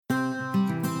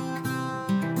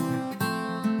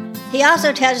He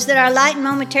also tells us that our light and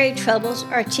momentary troubles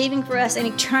are achieving for us an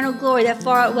eternal glory that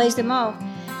far outweighs them all.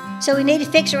 So we need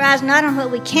to fix our eyes not on what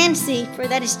we can see, for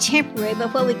that is temporary,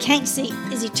 but what we can't see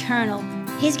is eternal.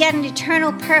 He's got an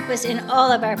eternal purpose in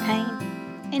all of our pain,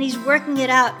 and He's working it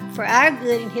out for our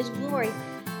good and His glory.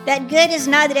 That good is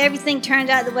not that everything turns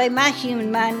out the way my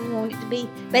human mind would want it to be,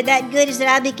 but that good is that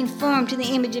I be conformed to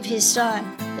the image of His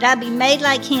Son, that I be made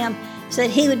like Him so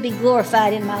that He would be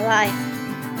glorified in my life.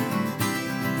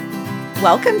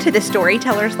 Welcome to the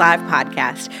Storytellers Live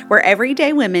podcast, where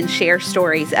everyday women share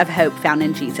stories of hope found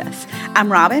in Jesus.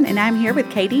 I'm Robin, and I'm here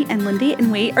with Katie and Lindy,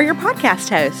 and we are your podcast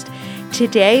hosts.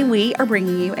 Today, we are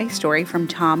bringing you a story from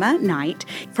Toma Knight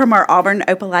from our Auburn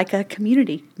Opelika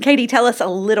community. Katie, tell us a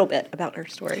little bit about her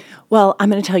story. Well, I'm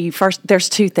going to tell you first, there's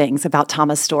two things about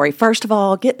Toma's story. First of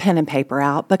all, get pen and paper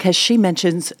out because she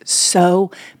mentions so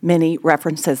many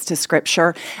references to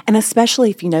Scripture, and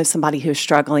especially if you know somebody who's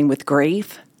struggling with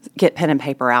grief, get pen and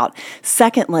paper out.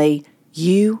 Secondly,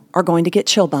 you are going to get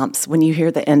chill bumps when you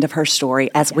hear the end of her story,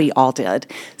 as we all did.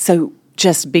 So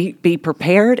just be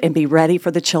prepared and be ready for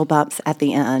the chill bumps at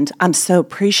the end. I'm so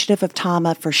appreciative of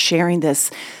Toma for sharing this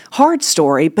hard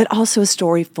story, but also a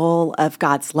story full of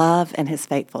God's love and His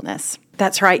faithfulness.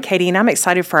 That's right, Katie, and I'm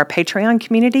excited for our Patreon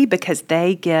community because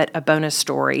they get a bonus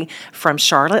story from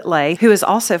Charlotte Lay, who is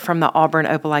also from the Auburn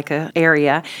Opelika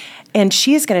area. And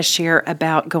she is going to share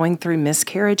about going through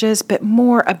miscarriages, but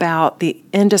more about the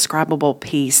indescribable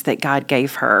peace that God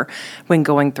gave her when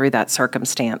going through that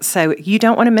circumstance. So you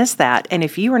don't want to miss that. And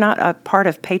if you are not a part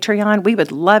of Patreon, we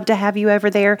would love to have you over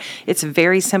there. It's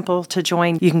very simple to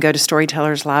join. You can go to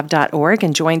storytellerslive.org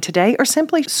and join today, or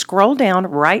simply scroll down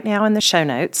right now in the show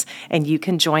notes and you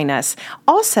can join us.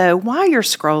 Also, while you're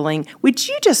scrolling, would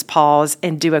you just pause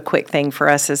and do a quick thing for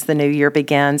us as the new year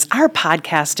begins? Our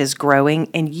podcast is growing,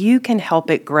 and you can help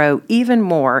it grow even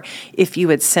more if you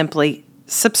would simply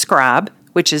subscribe,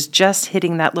 which is just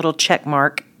hitting that little check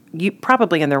mark, you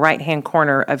probably in the right-hand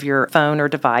corner of your phone or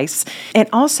device. And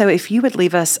also, if you would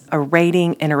leave us a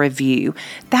rating and a review,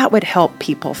 that would help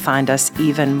people find us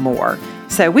even more.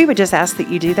 So we would just ask that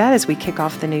you do that as we kick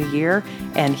off the new year.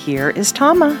 And here is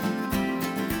Toma.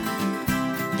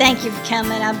 Thank you for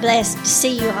coming. I'm blessed to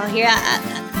see you all here.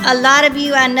 A lot of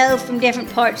you I know from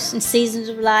different parts and seasons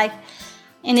of life.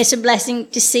 And it's a blessing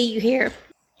to see you here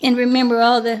and remember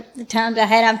all the times I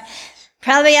had.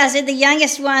 I said the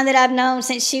youngest one that I've known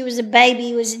since she was a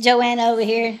baby was Joanna over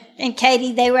here. And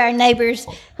Katie, they were our neighbors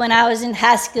when I was in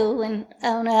high school and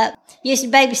on up. Used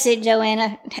to babysit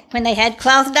Joanna when they had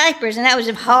cloth diapers, and that was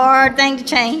a hard thing to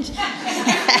change.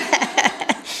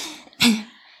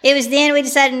 It was then we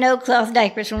decided no cloth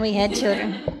diapers when we had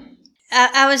children.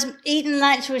 I was eating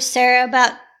lunch with Sarah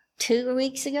about 2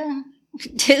 weeks ago.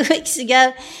 2 weeks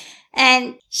ago,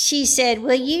 and she said,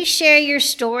 will you share your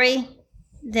story?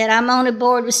 That I'm on a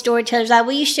board with Storytellers Live.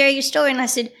 Will you share your story? And I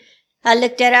said, I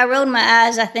looked at her, I rolled my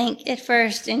eyes, I think, at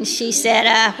first, and she said,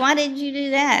 why did you do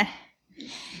that?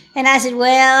 And I said,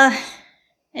 well,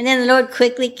 and then the Lord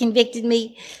quickly convicted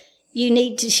me, you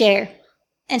need to share.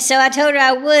 And so I told her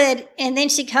I would, and then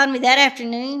she called me that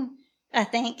afternoon, I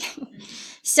think.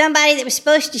 Somebody that was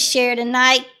supposed to share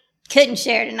tonight couldn't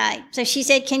share tonight. So she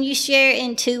said, can you share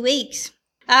in 2 weeks?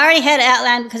 I already had an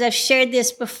outline because I've shared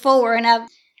this before and I've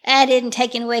added and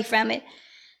taken away from it.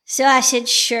 So I said,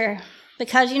 sure.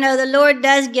 Because, the Lord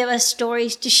does give us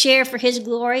stories to share for His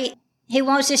glory. He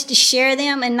wants us to share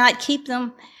them and not keep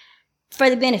them for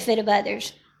the benefit of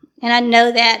others. And I know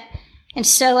that. And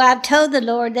so I've told the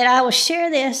Lord that I will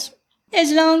share this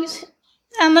as long as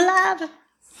I'm alive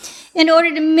in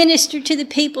order to minister to the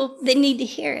people that need to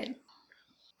hear it.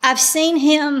 I've seen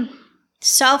Him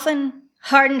soften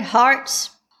hardened hearts,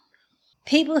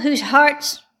 people whose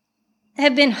hearts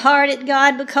have been hard at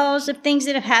God because of things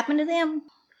that have happened to them.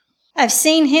 I've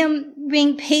seen Him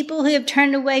bring people who have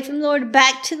turned away from the Lord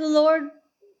back to the Lord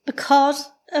because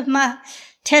of my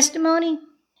testimony.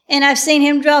 And I've seen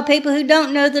Him draw people who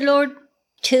don't know the Lord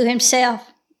to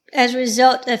Himself as a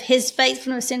result of His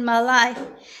faithfulness in my life.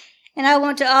 And I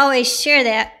want to always share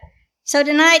that. So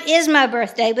tonight is my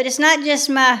birthday, but it's not just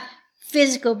my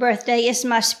physical birthday, it's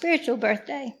my spiritual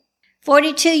birthday.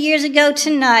 42 years ago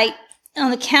tonight, on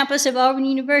the campus of Auburn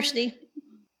University,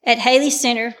 at Haley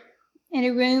Center, in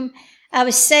a room, I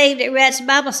was saved at Rat's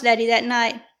Bible study that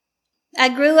night. I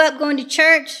grew up going to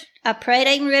church. I prayed,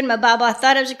 I even read my Bible. I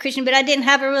thought I was a Christian, but I didn't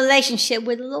have a relationship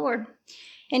with the Lord.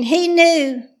 And He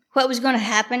knew what was going to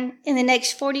happen in the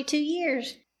next 42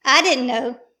 years. I didn't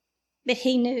know, but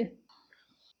He knew.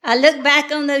 I look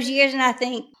back on those years and I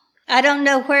think, I don't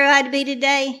know where I'd be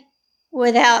today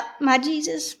without my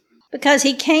Jesus, because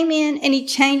He came in and He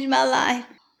changed my life.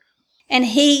 And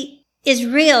He is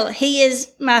real. He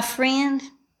is my friend,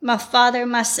 my father,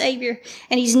 my savior,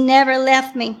 and he's never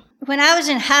left me. When I was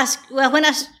in high school,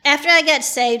 after I got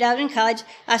saved, I was in college,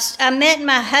 I met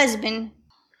my husband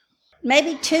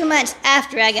maybe 2 months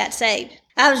after I got saved.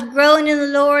 I was growing in the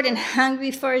Lord and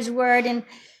hungry for his word, and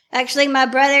actually my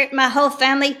brother, my whole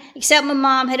family, except my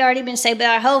mom, had already been saved, but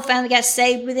our whole family got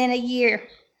saved within a year.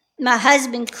 My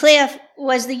husband, Cliff,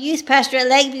 was the youth pastor at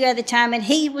Lakeview at the time, and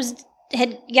he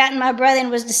had gotten my brother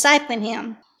and was discipling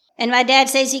him. And my dad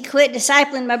says he quit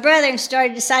discipling my brother and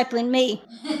started discipling me.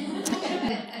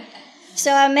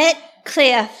 So I met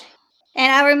Cliff,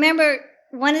 and I remember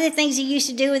one of the things he used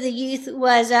to do with the youth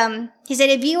was, he said,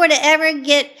 if you were to ever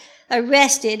get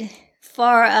arrested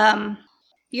for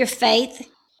your faith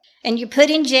and you're put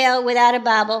in jail without a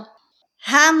Bible,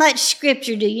 how much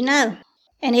scripture do you know?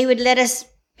 And he would let us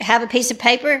have a piece of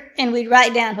paper and we'd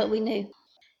write down what we knew.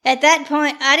 At that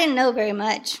point, I didn't know very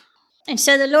much. And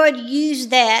so the Lord used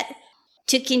that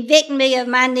to convict me of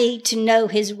my need to know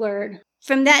his word.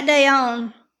 From that day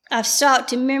on, I've sought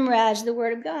to memorize the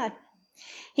word of God.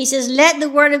 He says, let the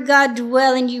word of God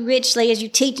dwell in you richly as you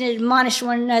teach and admonish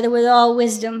one another with all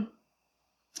wisdom.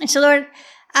 And so, Lord,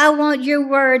 I want your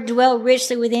word to dwell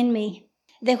richly within me.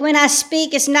 That when I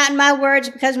speak, it's not my words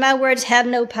because my words have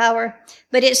no power,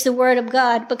 but it's the word of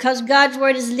God because God's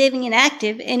word is living and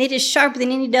active, and it is sharper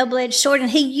than any double-edged sword, and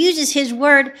he uses his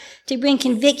word to bring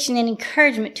conviction and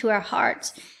encouragement to our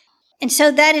hearts. And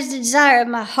so that is the desire of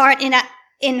my heart.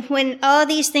 And when all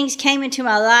these things came into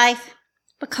my life,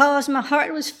 because my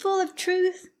heart was full of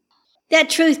truth, that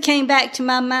truth came back to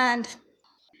my mind.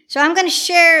 So I'm going to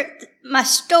share my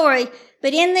story,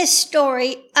 but in this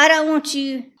story, I don't want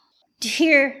you to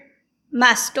hear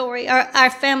my story or our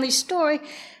family's story.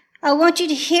 I want you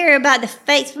to hear about the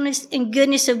faithfulness and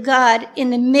goodness of God in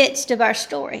the midst of our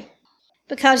story,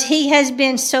 because he has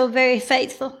been so very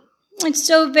faithful and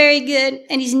so very good,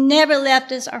 and he's never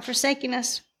left us or forsaken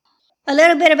us. A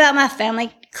little bit about my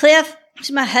family. Cliff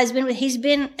is my husband. He's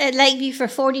been at Lakeview for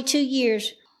 42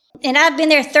 years, and I've been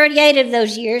there 38 of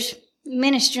those years,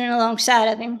 ministering alongside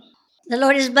of him. The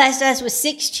Lord has blessed us with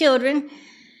 6 children.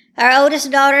 Our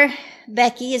oldest daughter,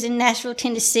 Becky, is in Nashville,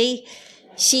 Tennessee.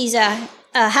 She's a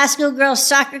high school girls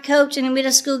soccer coach and a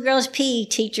middle school girls PE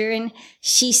teacher, and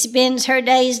she spends her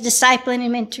days discipling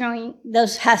and mentoring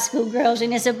those high school girls,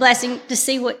 and it's a blessing to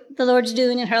see what the Lord's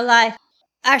doing in her life.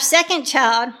 Our second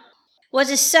child was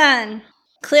a son,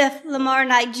 Cliff Lamar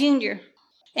Knight Jr.,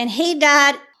 and he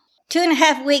died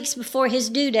 2.5 weeks before his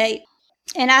due date,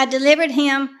 and I delivered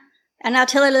him, and I'll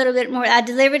tell a little bit more. I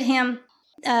delivered him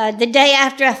the day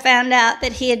after I found out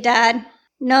that he had died,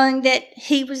 knowing that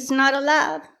he was not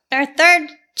alive. Our third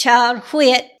child,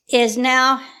 Whit, is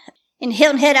now in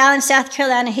Hilton Head Island, South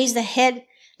Carolina. He's the head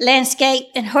landscape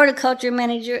and horticulture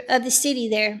manager of the city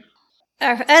there.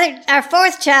 Our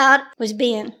fourth child was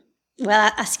Ben.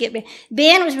 Well, I skipped Ben.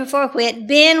 Ben was before Whit.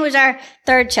 Ben was our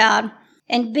third child.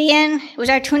 And Ben was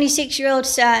our 26-year-old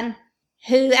son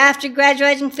who, after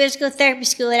graduating physical therapy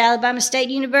school at Alabama State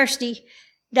University,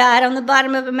 died on the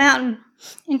bottom of a mountain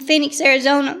in Phoenix,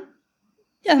 Arizona,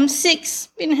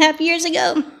 6.5 years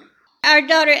ago. Our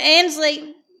daughter,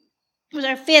 Ansley, was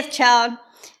our fifth child.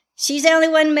 She's the only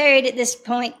one married at this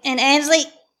point. And Ansley,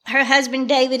 her husband,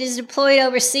 David, is deployed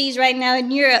overseas right now in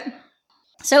Europe.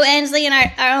 So Ansley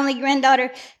and our only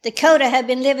granddaughter, Dakota, have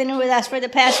been living with us for the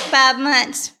past 5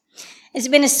 months. It's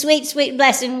been a sweet, sweet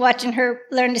blessing watching her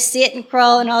learn to sit and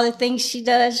crawl and all the things she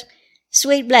does.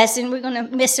 Sweet blessing. We're going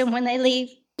to miss them when they leave.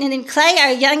 And then Clay,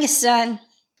 our youngest son,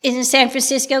 is in San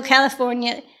Francisco,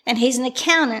 California, and he's an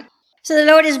accountant. So the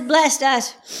Lord has blessed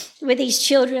us with these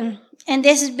children. And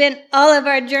this has been all of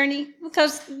our journey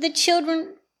because the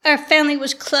children, our family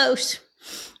was close,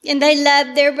 and they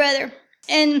loved their brother.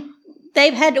 And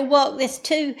they've had to walk this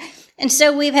too. And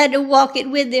so we've had to walk it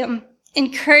with them,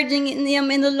 encouraging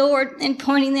them in the Lord and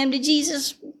pointing them to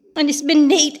Jesus. And it's been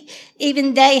neat.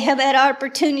 Even they have had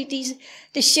opportunities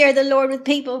to share the Lord with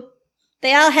people.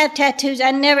 They all have tattoos.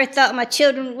 I never thought my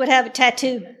children would have a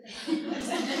tattoo.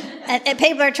 And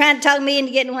people are trying to talk me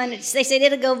into getting one. They said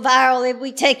it'll go viral if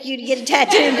we take you to get a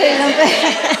tattoo and put it on.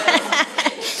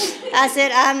 I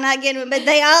said, I'm not getting one. But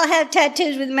they all have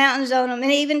tattoos with mountains on them.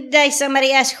 And even today,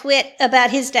 somebody asked Whit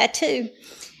about his tattoo.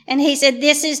 And he said,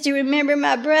 this is to remember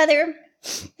my brother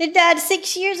that died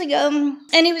 6 years ago.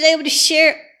 And he was able to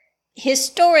share his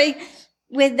story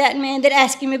with that man that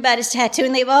asked him about his tattoo.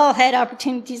 And they've all had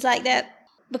opportunities like that.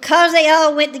 Because they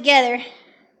all went together,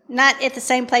 not at the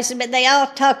same places, but they all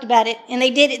talked about it. And they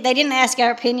did it. They didn't ask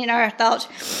our opinion or our thoughts.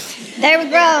 They were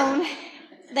grown.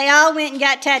 They all went and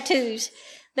got tattoos.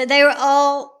 But they were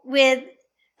all with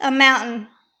a mountain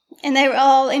And they were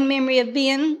all in memory of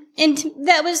Ben. And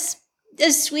that was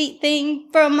a sweet thing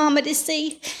for a mama to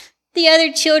see, the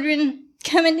other children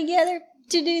coming together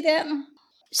to do that.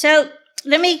 So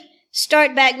let me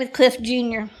start back with Cliff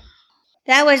Jr.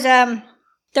 That was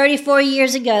 34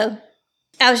 years ago.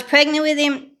 I was pregnant with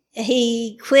him.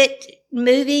 He quit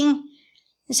moving.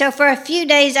 And so for a few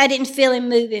days, I didn't feel him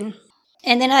moving.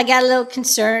 And then I got a little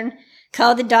concerned,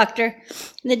 called the doctor.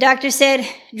 And the doctor said,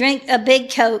 drink a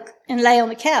big Coke and lay on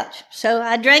the couch. So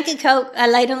I drank a Coke. I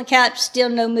laid on the couch, still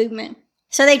no movement.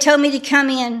 So they told me to come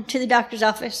in to the doctor's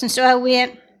office. And so I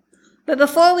went. But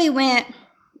before we went,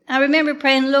 I remember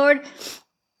praying, Lord,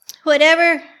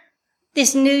 whatever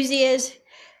this news is,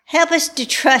 help us to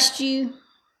trust you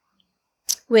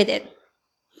with it.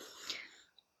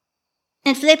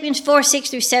 And Philippians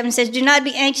 4:6-7 says, do not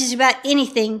be anxious about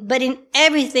anything, but in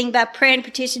everything by prayer and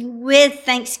petition with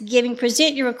thanksgiving,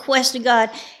 present your request to God,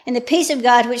 and the peace of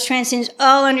God, which transcends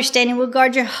all understanding, will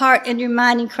guard your heart and your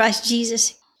mind in Christ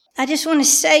Jesus. I just want to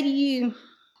say to you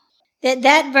that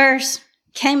that verse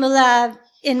came alive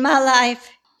in my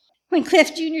life when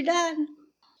Cliff Jr. died.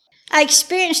 I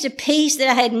experienced a peace that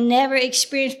I had never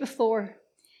experienced before.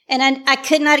 And I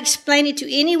could not explain it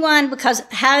to anyone, because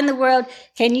how in the world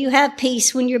can you have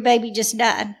peace when your baby just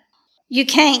died? You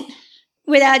can't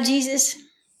without Jesus.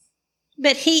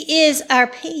 But he is our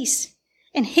peace,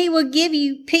 and he will give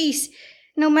you peace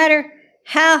no matter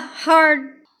how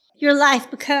hard your life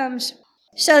becomes.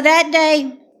 So that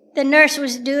day, the nurse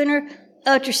was doing her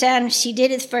ultrasound. She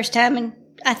did it the first time, and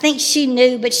I think she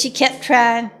knew, but she kept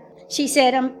trying. She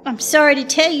said, I'm sorry to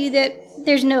tell you that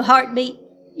there's no heartbeat.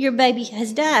 Your baby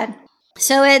has died.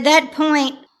 So at that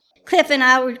point, Cliff and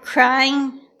I were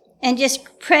crying and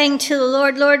just praying to the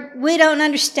Lord, Lord, we don't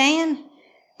understand,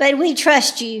 but we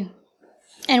trust you.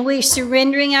 And we're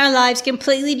surrendering our lives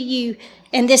completely to you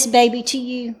and this baby to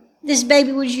you. This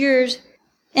baby was yours,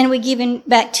 and we're giving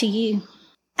back to you.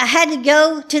 I had to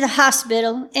go to the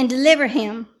hospital and deliver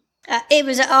him. It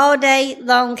was an all-day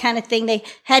long kind of thing. They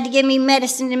had to give me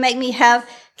medicine to make me have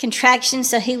contractions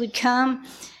so he would come.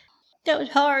 That was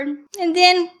hard. And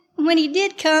then when he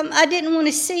did come, I didn't want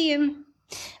to see him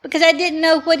because I didn't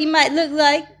know what he might look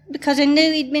like, because I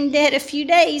knew he'd been dead a few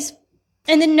days.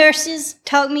 And the nurses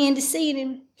talked me into seeing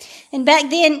him. And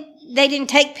back then, they didn't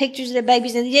take pictures of the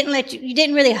babies, and they didn't let you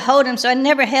didn't really hold him, so I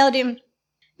never held him.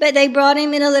 But they brought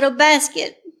him in a little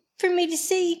basket for me to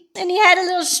see. And he had a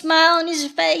little smile on his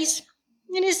face.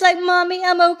 And it's like, Mommy,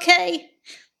 I'm okay.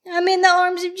 I'm in the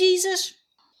arms of Jesus.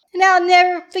 And I'll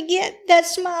never forget that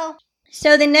smile.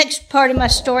 So the next part of my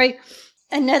story,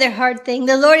 another hard thing.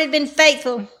 The Lord had been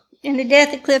faithful in the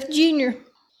death of Cliff Jr.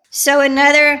 So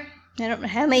another, I don't know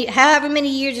however many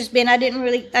years it's been,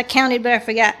 I counted, but I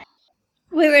forgot.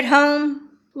 We were at home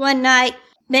one night,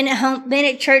 been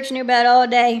at church near about all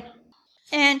day.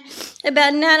 And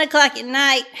about 9 o'clock at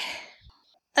night,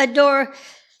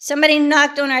 somebody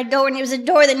knocked on our door, and it was a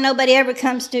door that nobody ever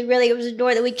comes to, really. It was a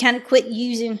door that we kind of quit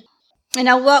using. And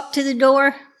I walked to the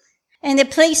door, and the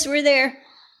police were there.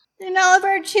 And all of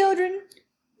our children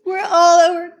were all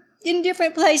over in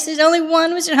different places. Only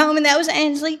one was at home, and that was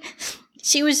Ansley.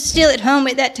 She was still at home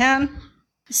at that time.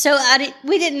 So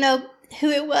we didn't know who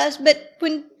it was, but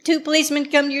when 2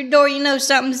 policemen come to your door, you know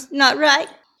something's not right.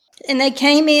 And they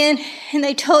came in, and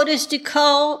they told us to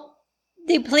call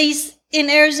the police in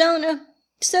Arizona.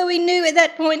 So we knew at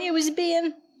that point it was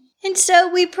Ben. And so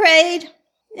we prayed,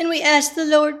 and we asked the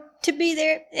Lord to be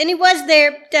there. And he was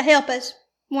there to help us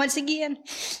once again.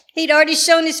 He'd already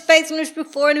shown his faithfulness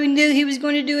before, and we knew he was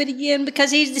going to do it again, because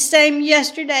he's the same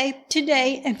yesterday,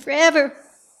 today, and forever.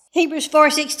 Hebrews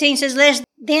 4:16 says, let us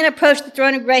then approach the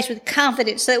throne of grace with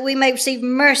confidence, so that we may receive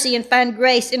mercy and find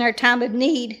grace in our time of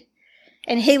need.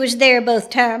 And he was there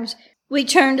both times. We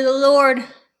turned to the Lord,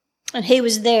 and he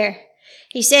was there.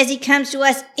 He says he comes to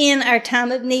us in our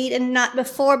time of need and not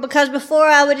before, because before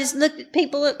I would just look at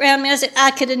people around me and I said,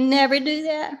 I could have never do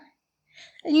that.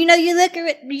 And you look at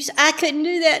it, you say, I couldn't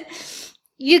do that.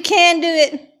 You can do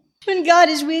it when God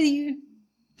is with you,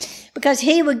 because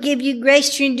he will give you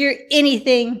grace to endure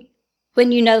anything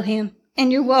when you know him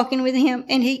and you're walking with him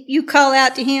and you call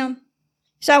out to him.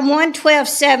 Psalm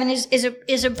 112:7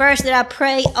 is a verse that I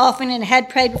pray often and had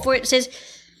prayed before. It says,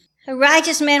 a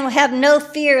righteous man will have no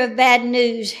fear of bad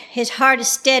news. His heart is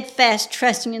steadfast,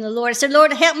 trusting in the Lord. I said,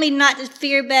 Lord, help me not to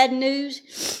fear bad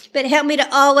news, but help me to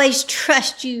always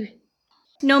trust you,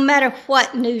 no matter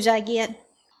what news I get.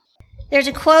 There's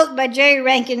a quote by Jerry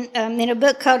Rankin in a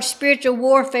book called Spiritual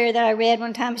Warfare that I read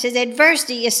one time. It says,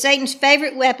 adversity is Satan's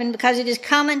favorite weapon because it is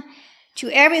common to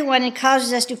everyone and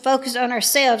causes us to focus on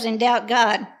ourselves and doubt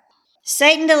God.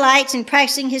 Satan delights in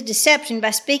practicing his deception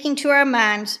by speaking to our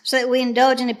minds so that we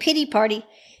indulge in a pity party,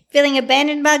 feeling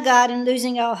abandoned by God and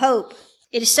losing all hope.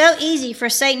 It is so easy for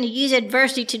Satan to use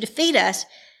adversity to defeat us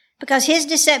because his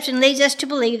deception leads us to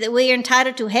believe that we are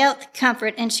entitled to health,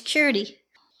 comfort, and security.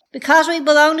 Because we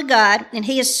belong to God and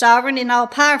he is sovereign and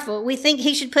all-powerful, we think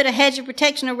he should put a hedge of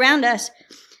protection around us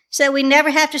so that we never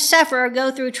have to suffer or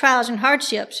go through trials and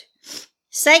hardships.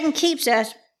 Satan keeps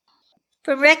us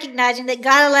from recognizing that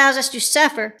God allows us to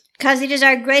suffer because it is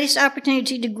our greatest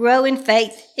opportunity to grow in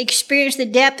faith, experience the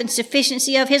depth and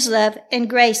sufficiency of his love and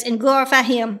grace, and glorify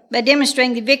him by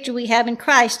demonstrating the victory we have in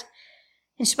Christ,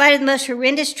 in spite of the most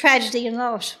horrendous tragedy and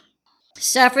loss.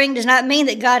 Suffering does not mean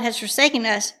that God has forsaken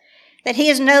us, that he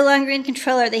is no longer in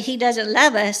control, or that he doesn't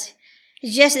love us.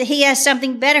 It's just that he has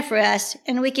something better for us,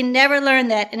 and we can never learn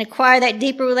that and acquire that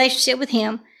deeper relationship with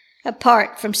him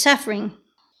apart from suffering.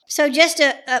 So I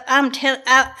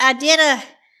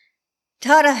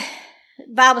taught a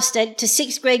Bible study to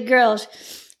 6th grade girls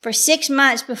for 6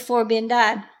 months before Ben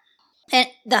died. And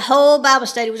the whole Bible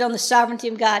study was on the sovereignty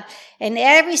of God. And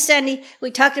every Sunday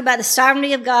we talked about the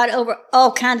sovereignty of God over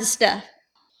all kinds of stuff.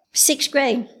 6th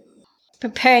grade,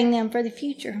 preparing them for the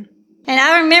future. And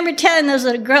I remember telling those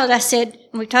little girls, I said,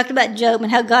 when we talked about Job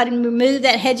and how God had removed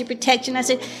that hedge of protection, I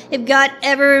said, if God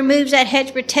ever removes that hedge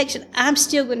of protection, I'm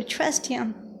still going to trust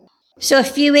him. So a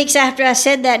few weeks after I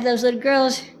said that to those little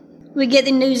girls, we get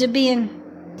the news of Ben.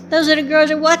 Those little girls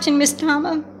are watching Miss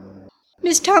Toma.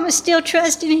 Miss Toma's still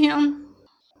trusting him.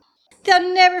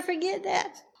 They'll never forget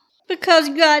that because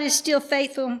God is still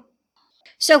faithful.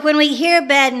 So when we hear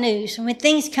bad news, when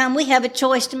things come, we have a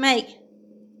choice to make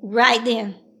right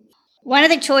then. One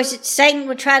of the choices, Satan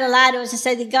would try to lie to us and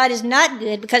say that God is not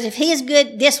good because if he is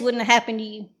good, this wouldn't have happened to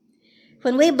you.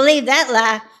 When we believe that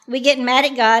lie, we get mad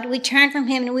at God, we turn from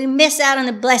him, and we miss out on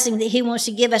the blessing that he wants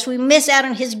to give us. We miss out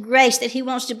on his grace that he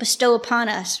wants to bestow upon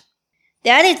us.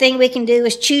 The other thing we can do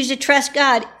is choose to trust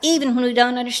God even when we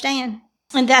don't understand.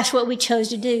 And that's what we chose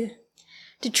to do,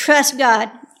 to trust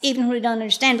God even when we don't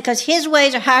understand, because his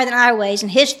ways are higher than our ways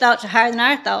and his thoughts are higher than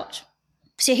our thoughts.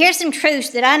 So here's some truths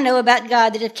that I know about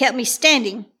God that have kept me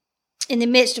standing in the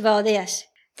midst of all this.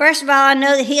 First of all, I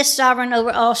know that he is sovereign over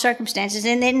all circumstances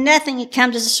and that nothing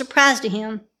comes as a surprise to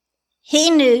him. He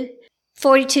knew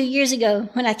 42 years ago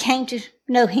when I came to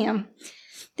know him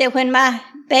that when my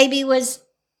baby was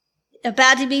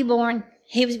about to be born,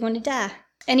 he was going to die.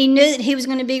 And he knew that he was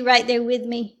going to be right there with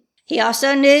me. He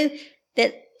also knew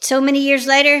that so many years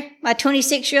later, my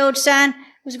 26-year-old son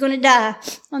was going to die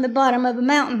on the bottom of a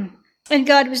mountain. And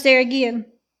God was there again.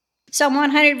 Psalm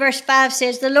 100 verse 5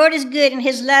 says, "The Lord is good and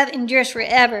his love endures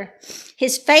forever.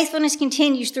 His faithfulness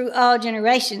continues through all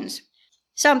generations."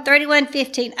 Psalm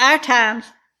 31:15, our times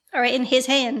are in his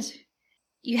hands.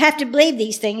 You have to believe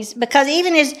these things because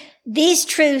even as these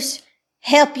truths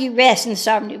help you rest in the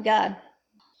sovereignty of God.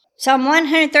 Psalm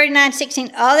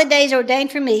 139:16, all the days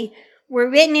ordained for me were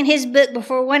written in his book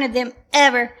before one of them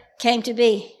ever came to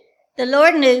be. The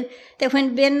Lord knew that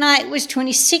when Ben Knight was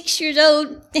 26 years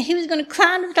old, that he was going to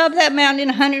climb to the top of that mountain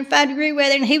in 105-degree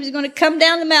weather, and he was going to come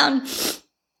down the mountain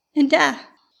and die.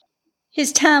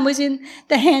 His time was in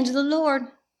the hands of the Lord.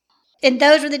 And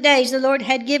those were the days the Lord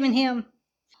had given him.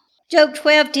 Job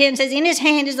 12:10 says, "In his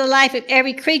hand is the life of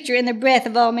every creature and the breath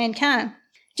of all mankind."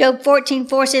 Job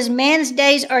 14:4 says, "Man's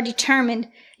days are determined.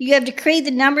 You have decreed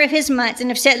the number of his months and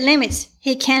have set limits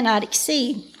he cannot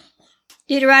exceed."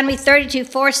 Deuteronomy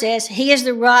 32:4 says, "He is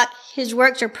the rock, his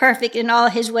works are perfect, and all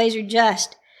his ways are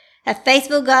just. A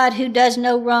faithful God who does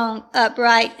no wrong,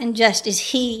 upright and just is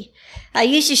he." I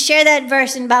used to share that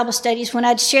verse in Bible studies when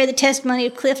I'd share the testimony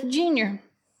of Cliff Jr.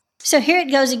 So here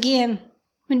it goes again.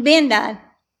 When Ben died,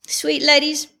 sweet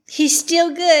ladies, he's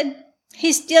still good.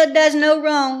 He still does no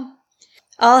wrong.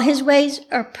 All his ways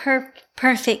are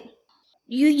perfect.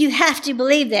 You have to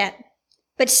believe that.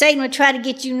 But Satan would try to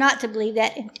get you not to believe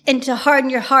that and to harden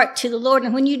your heart to the Lord.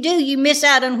 And when you do, you miss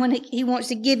out on what he wants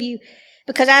to give you.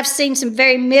 Because I've seen some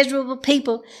very miserable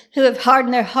people who have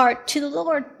hardened their heart to the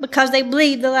Lord because they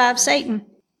believe the lie of Satan.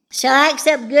 Shall I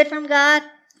accept good from God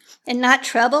and not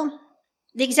trouble?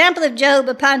 The example of Job,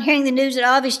 upon hearing the news that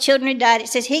all of his children had died, it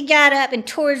says he got up and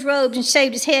tore his robes and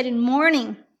shaved his head in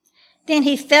mourning. Then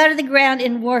he fell to the ground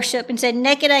in worship and said,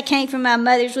 "Naked I came from my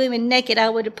mother's womb, and naked I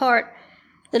will depart.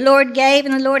 The Lord gave,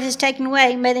 and the Lord has taken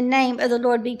away. May the name of the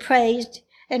Lord be praised."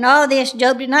 And all this,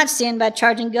 Job did not sin by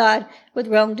charging God with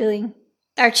wrongdoing.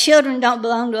 Our children don't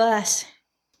belong to us.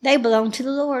 They belong to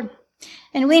the Lord.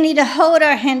 And we need to hold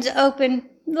our hands open.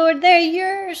 Lord, they're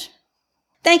yours.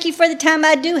 Thank you for the time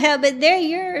I do have, but they're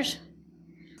yours.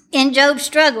 In Job's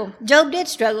struggle, Job did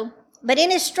struggle, but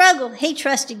in his struggle, he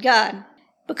trusted God.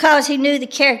 because he knew the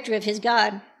character of his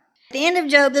God. At the end of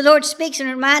Job, the Lord speaks and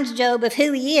reminds Job of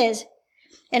who he is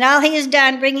and all he has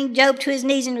done, bringing Job to his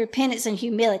knees in repentance and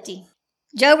humility.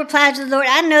 Job replies to the Lord,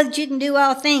 I know that you can do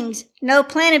all things. No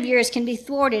plan of yours can be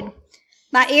thwarted.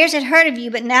 My ears had heard of you,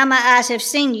 but now my eyes have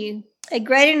seen you, a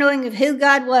greater knowing of who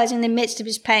God was in the midst of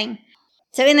his pain.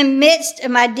 So in the midst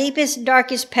of my deepest,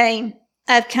 darkest pain,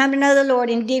 I've come to know the Lord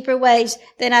in deeper ways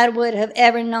than I would have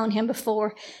ever known him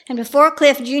before. And before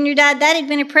Cliff Jr. died, that had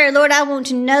been a prayer. Lord, I want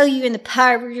to know you in the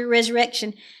power of your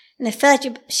resurrection and the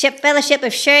fellowship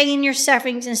of sharing in your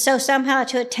sufferings, and so somehow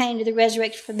to attain to the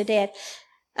resurrection from the dead.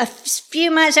 A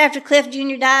few months after Cliff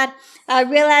Jr. died, I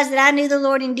realized that I knew the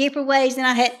Lord in deeper ways than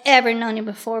I had ever known him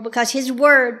before, because his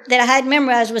word that I had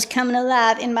memorized was coming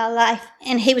alive in my life,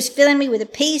 and he was filling me with a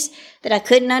peace that I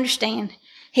couldn't understand.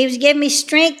 He was giving me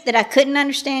strength that I couldn't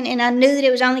understand, and I knew that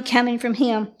it was only coming from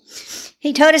him.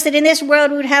 He told us that in this world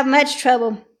we would have much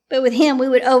trouble, but with him we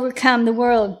would overcome the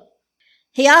world.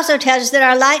 He also tells us that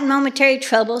our light and momentary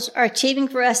troubles are achieving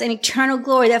for us an eternal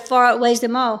glory that far outweighs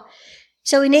them all.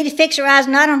 So we need to fix our eyes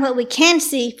not on what we can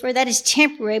see, for that is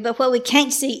temporary, but what we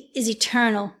can't see is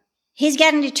eternal. He's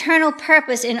got an eternal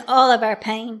purpose in all of our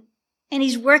pain, and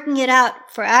he's working it out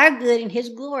for our good and his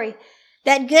glory.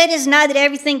 That good is not that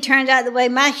everything turns out the way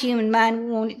my human mind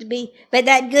would want it to be, but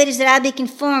that good is that I be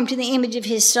conformed to the image of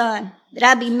his Son, that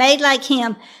I be made like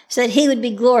him so that he would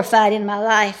be glorified in my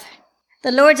life.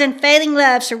 The Lord's unfailing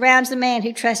love surrounds the man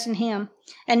who trusts in him,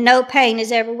 and no pain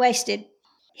is ever wasted.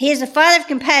 He is the Father of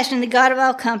compassion and the God of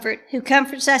all comfort, who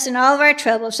comforts us in all of our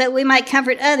troubles so that we might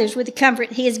comfort others with the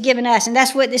comfort he has given us. And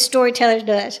that's what this storyteller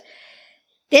does.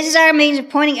 This is our means of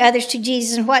pointing others to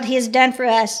Jesus and what he has done for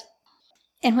us.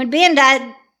 And when Ben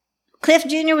died, Cliff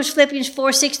Jr. was Philippians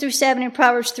 4:6-7 and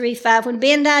Proverbs 3:5. When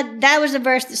Ben died, that was the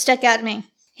verse that stuck out to me.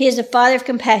 He is the Father of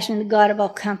compassion and the God of all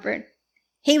comfort.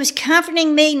 He was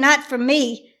comforting me, not for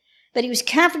me, but he was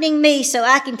comforting me so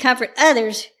I can comfort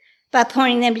others by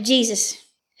pointing them to Jesus,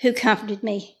 who comforted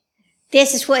me.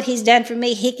 This is what he's done for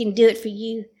me. He can do it for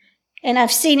you. And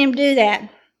I've seen him do that.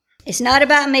 It's not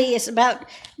about me. It's about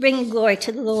bringing glory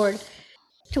to the Lord.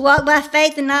 To walk by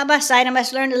faith and not by sight, I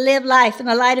must learn to live life in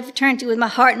the light of eternity with my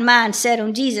heart and mind set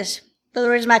on Jesus. The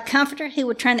Lord is my comforter. He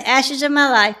will turn the ashes of my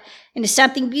life into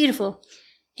something beautiful.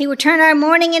 He will turn our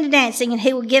mourning into dancing, and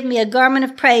he will give me a garment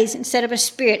of praise instead of a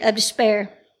spirit of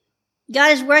despair.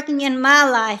 God is working in my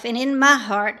life and in my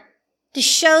heart to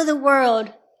show the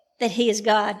world that he is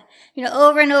God. You know,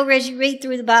 over and over as you read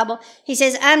through the Bible, he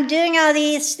says, I'm doing all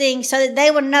these things so that they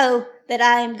will know that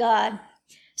I am God.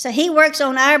 So he works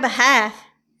on our behalf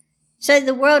so that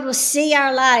the world will see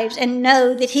our lives and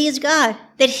know that he is God,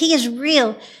 that he is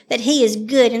real, that he is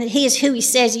good, and that he is who he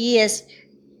says he is.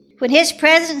 When his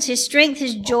presence, his strength,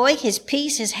 his joy, his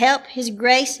peace, his help, his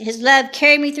grace, his love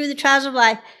carry me through the trials of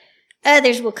life,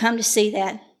 others will come to see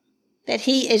that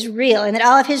he is real and that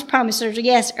all of his promises are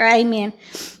yes or amen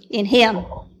in him.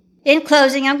 In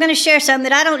closing, I'm going to share something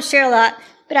that I don't share a lot,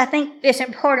 but I think it's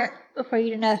important for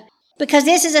you to know. Because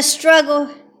this is a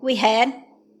struggle we had,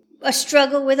 a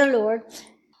struggle with the Lord,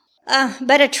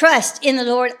 but a trust in the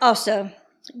Lord also.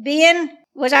 Ben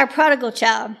was our prodigal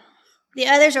child. The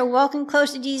others are walking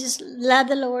close to Jesus, love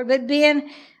the Lord, but Ben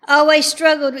always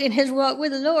struggled in his walk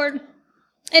with the Lord,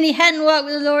 and he hadn't walked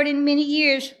with the Lord in many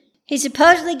years. He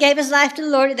supposedly gave his life to the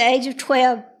Lord at the age of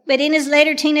 12, but in his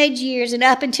later teenage years and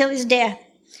up until his death,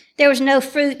 there was no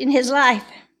fruit in his life.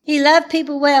 He loved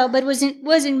people well, but was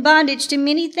in bondage to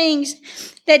many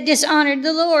things that dishonored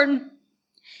the Lord.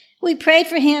 We prayed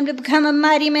for him to become a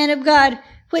mighty man of God,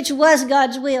 which was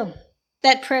God's will.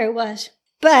 That prayer was.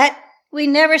 But we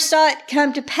never saw it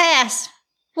come to pass.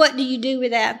 What do you do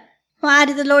with that? Why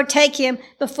did the Lord take him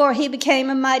before he became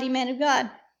a mighty man of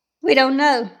God? We don't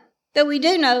know. But we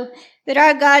do know that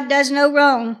our God does no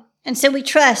wrong. And so we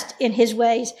trust in his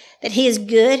ways, that he is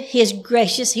good, he is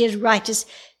gracious, he is righteous.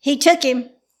 He took him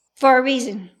for a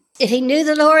reason. If he knew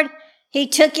the Lord, he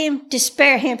took him to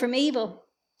spare him from evil.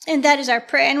 And that is our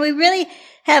prayer. And we really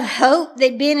have hope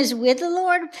that Ben is with the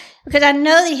Lord, because I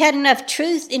know that he had enough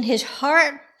truth in his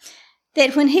heart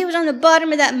that when he was on the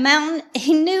bottom of that mountain,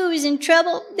 he knew he was in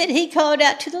trouble, that he called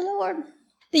out to the Lord.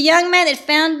 The young man that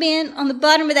found Ben on the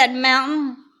bottom of that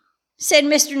mountain said,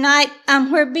 Mr. Knight, I'm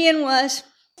where Ben was,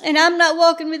 and I'm not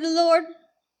walking with the Lord.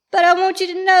 But I want you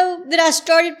to know that I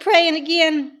started praying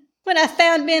again when I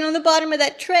found Ben on the bottom of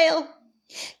that trail,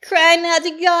 crying out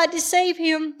to God to save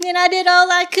him. And I did all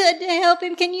I could to help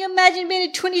him. Can you imagine being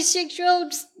a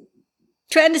 26-year-old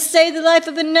trying to save the life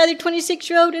of another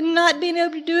 26-year-old and not being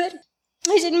able to do it?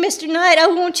 He said, Mr. Knight, I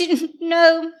want you to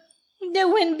know that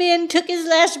when Ben took his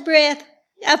last breath,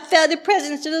 I felt the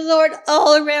presence of the Lord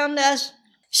all around us.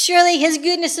 Surely his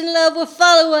goodness and love will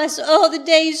follow us all the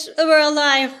days of our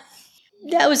life.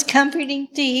 That was comforting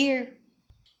to hear.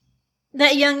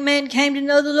 That young man came to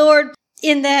know the Lord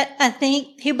in that, I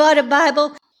think. He bought a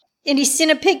Bible and he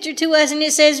sent a picture to us, and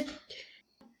it says,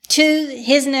 to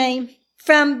his name,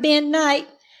 from Ben Knight,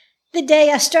 the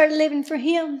day I started living for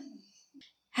him.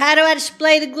 How do I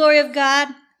display the glory of God?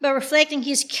 By reflecting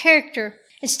his character.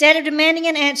 Instead of demanding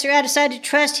an answer, I decided to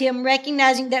trust him,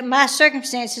 recognizing that my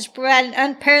circumstances provide an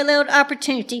unparalleled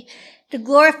opportunity to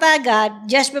glorify God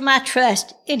just by my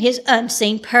trust in his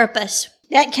unseen purpose.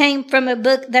 That came from a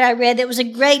book that I read that was a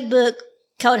great book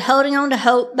called Holding On to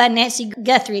Hope by Nancy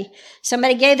Guthrie.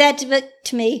 Somebody gave that book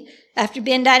to me after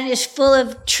Ben died, and it's full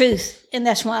of truth, and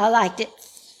that's why I liked it.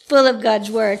 Full of God's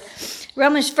word.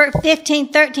 Romans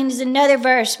 15:13 is another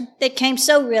verse that came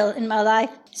so real in my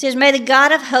life. It says, may the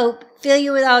God of hope fill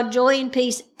you with all joy and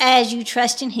peace as you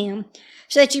trust in him,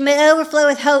 so that you may overflow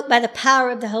with hope by the power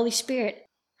of the Holy Spirit.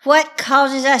 What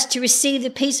causes us to receive the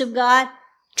peace of God?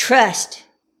 Trust.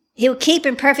 He will keep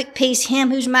in perfect peace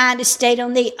him whose mind is stayed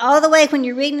on thee. All the way when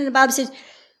you're reading in the Bible, it says,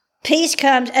 peace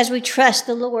comes as we trust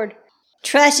the Lord.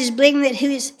 Trust is believing that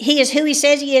he is who he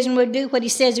says he is and will do what he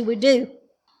says he would do.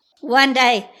 One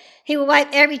day, he will wipe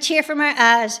every tear from our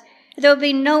eyes. There will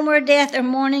be no more death or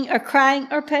mourning or crying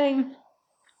or pain.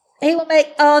 He will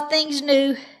make all things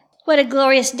new. What a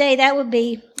glorious day that will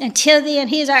be. Until then,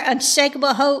 he is our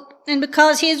unshakable hope. And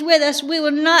because he is with us, we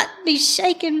will not be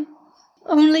shaken.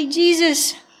 Only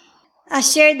Jesus. I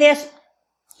shared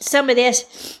some of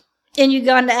this in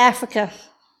Uganda, Africa.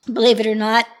 Believe it or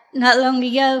not long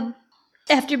ago.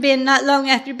 Not long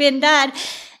after Ben died.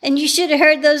 And you should have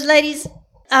heard those ladies.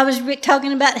 I was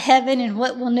talking about heaven and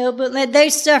what we'll know, but they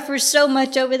suffer so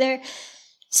much over there.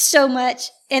 So much.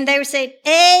 And they were saying,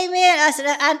 amen. I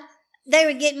said, they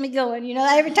were getting me going,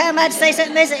 Every time I'd say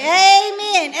something, they'd say,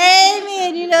 amen,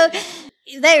 amen,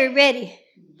 They were ready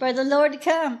for the Lord to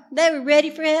come. They were ready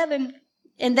for heaven.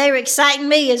 And they were exciting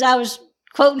me as I was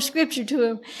quoting scripture to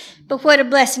them. But what a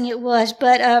blessing it was.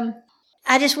 But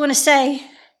I just want to say,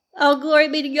 all glory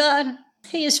be to God.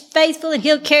 He is faithful, and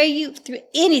he'll carry you through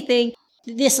anything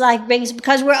that this life brings,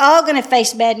 because we're all going to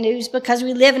face bad news, because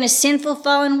we live in a sinful,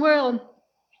 fallen world.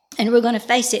 And we're going to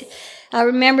face it. I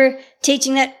remember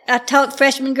teaching that. I taught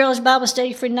freshman girls Bible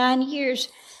study for 9 years.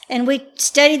 And we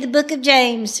studied the book of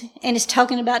James. And it's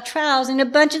talking about trials. And a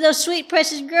bunch of those sweet,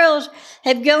 precious girls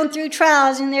have gone through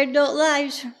trials in their adult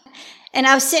lives. And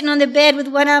I was sitting on the bed with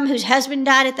one of them whose husband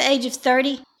died at the age of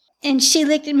 30. And she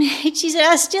looked at me and she said,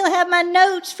 I still have my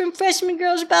notes from freshman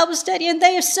girls Bible study. And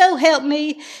they have so helped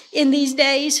me in these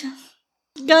days.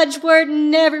 God's word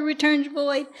never returns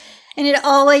void. And it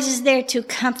always is there to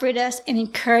comfort us and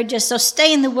encourage us. So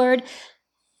stay in the Word,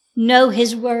 know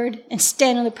His Word, and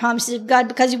stand on the promises of God.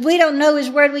 Because if we don't know His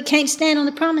Word, we can't stand on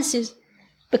the promises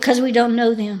because we don't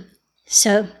know them.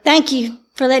 So thank you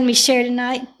for letting me share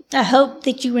tonight. I hope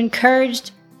that you were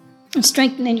encouraged and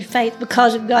strengthened in your faith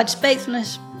because of God's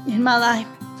faithfulness in my life.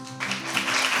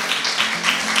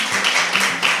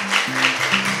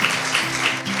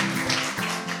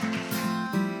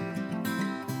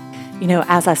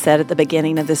 As I said at the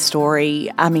beginning of this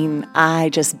story, I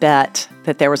just bet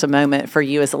that there was a moment for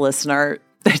you as a listener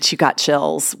that you got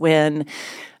chills when,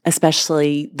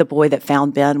 especially the boy that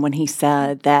found Ben, when he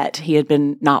said that he had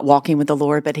been not walking with the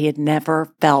Lord, but he had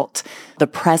never felt the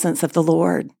presence of the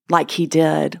Lord like he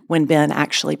did when Ben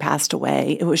actually passed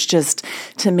away. It was just,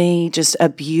 to me, just a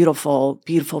beautiful,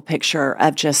 beautiful picture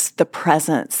of just the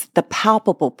presence, the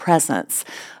palpable presence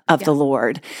of the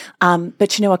Lord.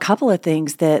 But a couple of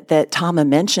things that Toma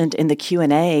mentioned in the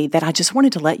Q&A that I just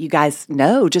wanted to let you guys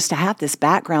know, just to have this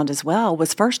background as well,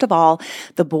 was first of all,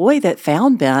 the boy that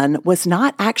found Ben was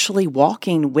not actually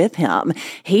walking with him.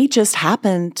 He just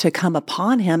happened to come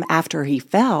upon him after he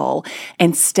fell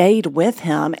and stayed with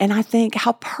him. And I think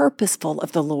how purposeful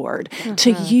of the Lord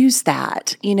to use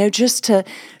that, just to.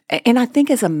 And I think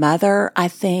as a mother,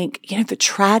 the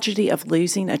tragedy of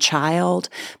losing a child,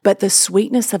 but the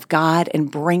sweetness of God and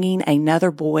bringing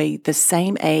another boy the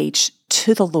same age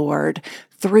to the Lord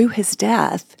through his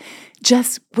death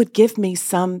just would give me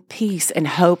some peace and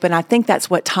hope. And I think that's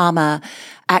what Toma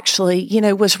actually,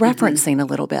 was referencing a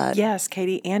little bit. Yes,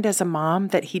 Katie, and as a mom,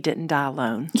 that he didn't die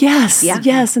alone. Yes,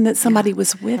 and that somebody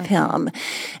was with him.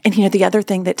 And, the other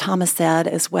thing that Toma said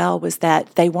as well was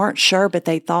that they weren't sure, but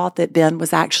they thought that Ben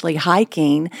was actually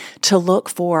hiking to look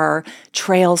for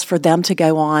trails for them to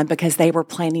go on because they were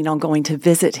planning on going to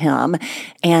visit him.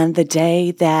 And the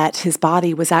day that his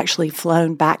body was actually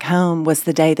flown back home was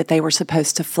the day that they were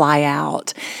supposed to fly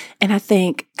out. And I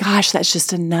think, gosh, that's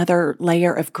just another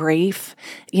layer of grief,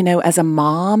 as a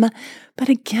mom, But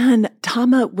again,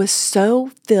 Toma was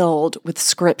so filled with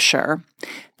scripture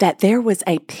that there was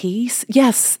a peace.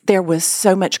 Yes, there was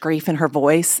so much grief in her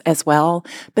voice as well,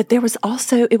 but there was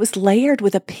also, it was layered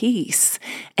with a peace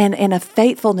and a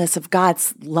faithfulness of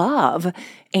God's love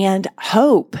and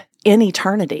hope in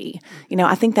eternity.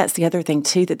 I think that's the other thing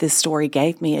too that this story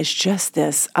gave me is just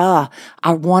this, I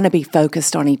want to be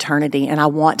focused on eternity and I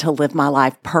want to live my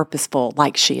life purposeful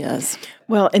like she is.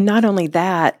 Well, and not only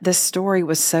that, this story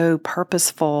was so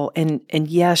purposeful and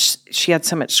yes, she had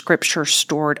so much scripture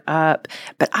stored up,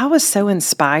 but I was so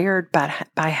inspired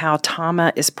by how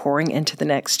Toma is pouring into the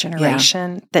next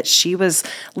generation, that she was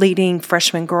leading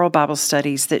freshman girl Bible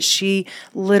studies, that she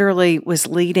literally was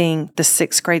leading the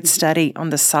 6th grade study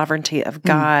on the sovereignty of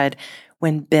God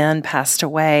when Ben passed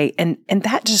away. And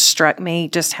that just struck me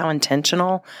just how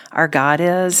intentional our God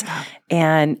is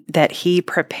and that he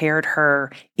prepared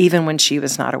her even when she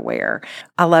was not aware.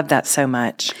 I love that so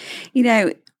much.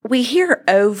 We hear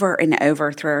over and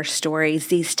over through our stories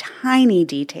these tiny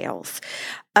details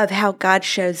of how God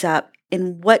shows up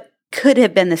in what could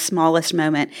have been the smallest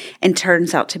moment and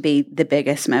turns out to be the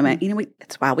biggest moment.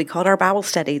 That's why we called our Bible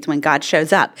studies when God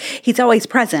shows up. He's always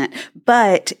present,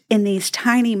 but in these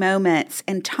tiny moments,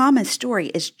 and Toma's story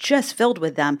is just filled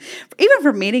with them. Even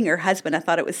for meeting her husband, I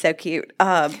thought it was so cute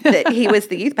that he was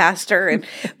the youth pastor,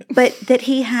 but that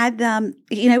he had them.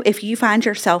 If you find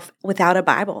yourself without a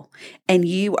Bible and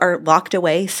you are locked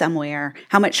away somewhere,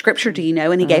 how much scripture do you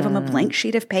know? And he gave him a blank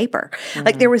sheet of paper.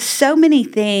 Like there was so many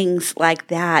things like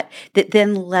that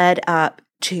then led up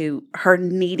to her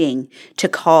needing to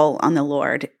call on the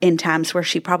Lord in times where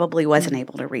she probably wasn't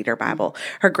able to read her Bible.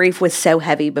 Her grief was so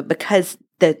heavy, but because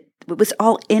it was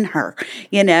all in her,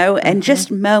 and just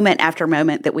moment after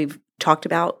moment that we've talked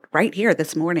about right here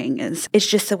this morning is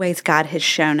just the ways God has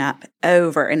shown up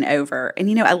over and over.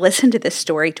 And, I listened to this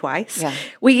story twice. Yeah.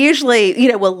 We usually,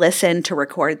 we'll listen to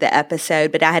record the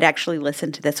episode, but I had actually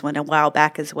listened to this one a while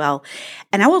back as well.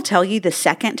 And I will tell you the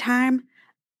second time,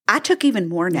 I took even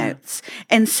more notes.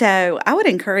 And so I would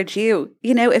encourage you,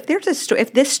 if there's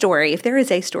if there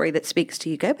is a story that speaks to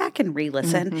you, go back and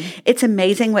re-listen. It's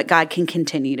amazing what God can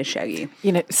continue to show you.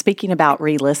 Speaking about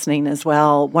re-listening as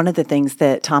well, one of the things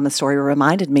that Toma's story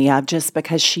reminded me of, just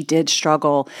because she did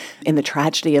struggle in the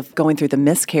tragedy of going through the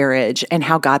miscarriage and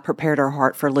how God prepared her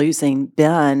heart for losing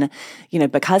Ben,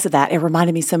 because of that, it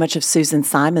reminded me so much of Susan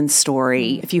Simon's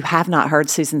story. If you have not heard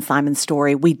Susan Simon's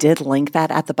story, we did link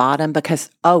that at the bottom because,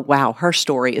 wow, her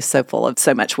story is so full of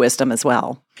so much wisdom as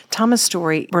well. Toma's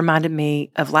story reminded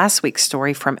me of last week's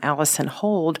story from Allison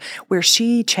Hold, where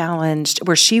she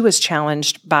was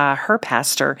challenged by her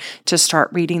pastor to start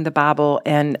reading the Bible.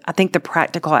 And I think the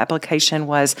practical application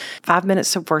was 5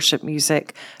 minutes of worship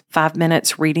music, 5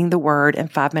 minutes reading the word,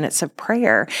 and 5 minutes of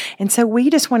prayer. And so we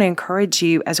just want to encourage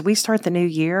you as we start the new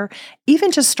year,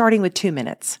 even just starting with 2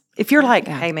 minutes. If you're like,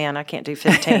 hey man, I can't do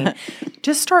 15,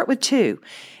 just start with 2.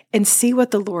 And see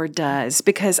what the Lord does,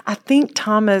 because I think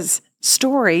Toma's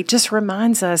story just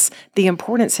reminds us the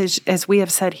importance, as we have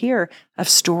said here, of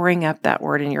storing up that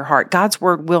word in your heart. God's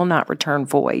word will not return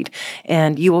void,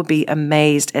 and you will be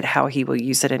amazed at how he will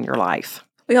use it in your life.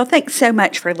 Well, thanks so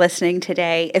much for listening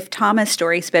today. If Toma's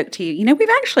story spoke to you, we've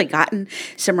actually gotten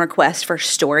some requests for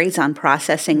stories on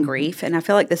processing grief, and I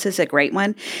feel like this is a great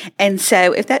one. And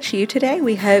so if that's you today,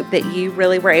 we hope that you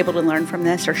really were able to learn from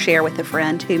this or share with a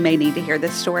friend who may need to hear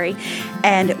this story.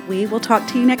 And we will talk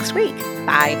to you next week.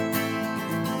 Bye.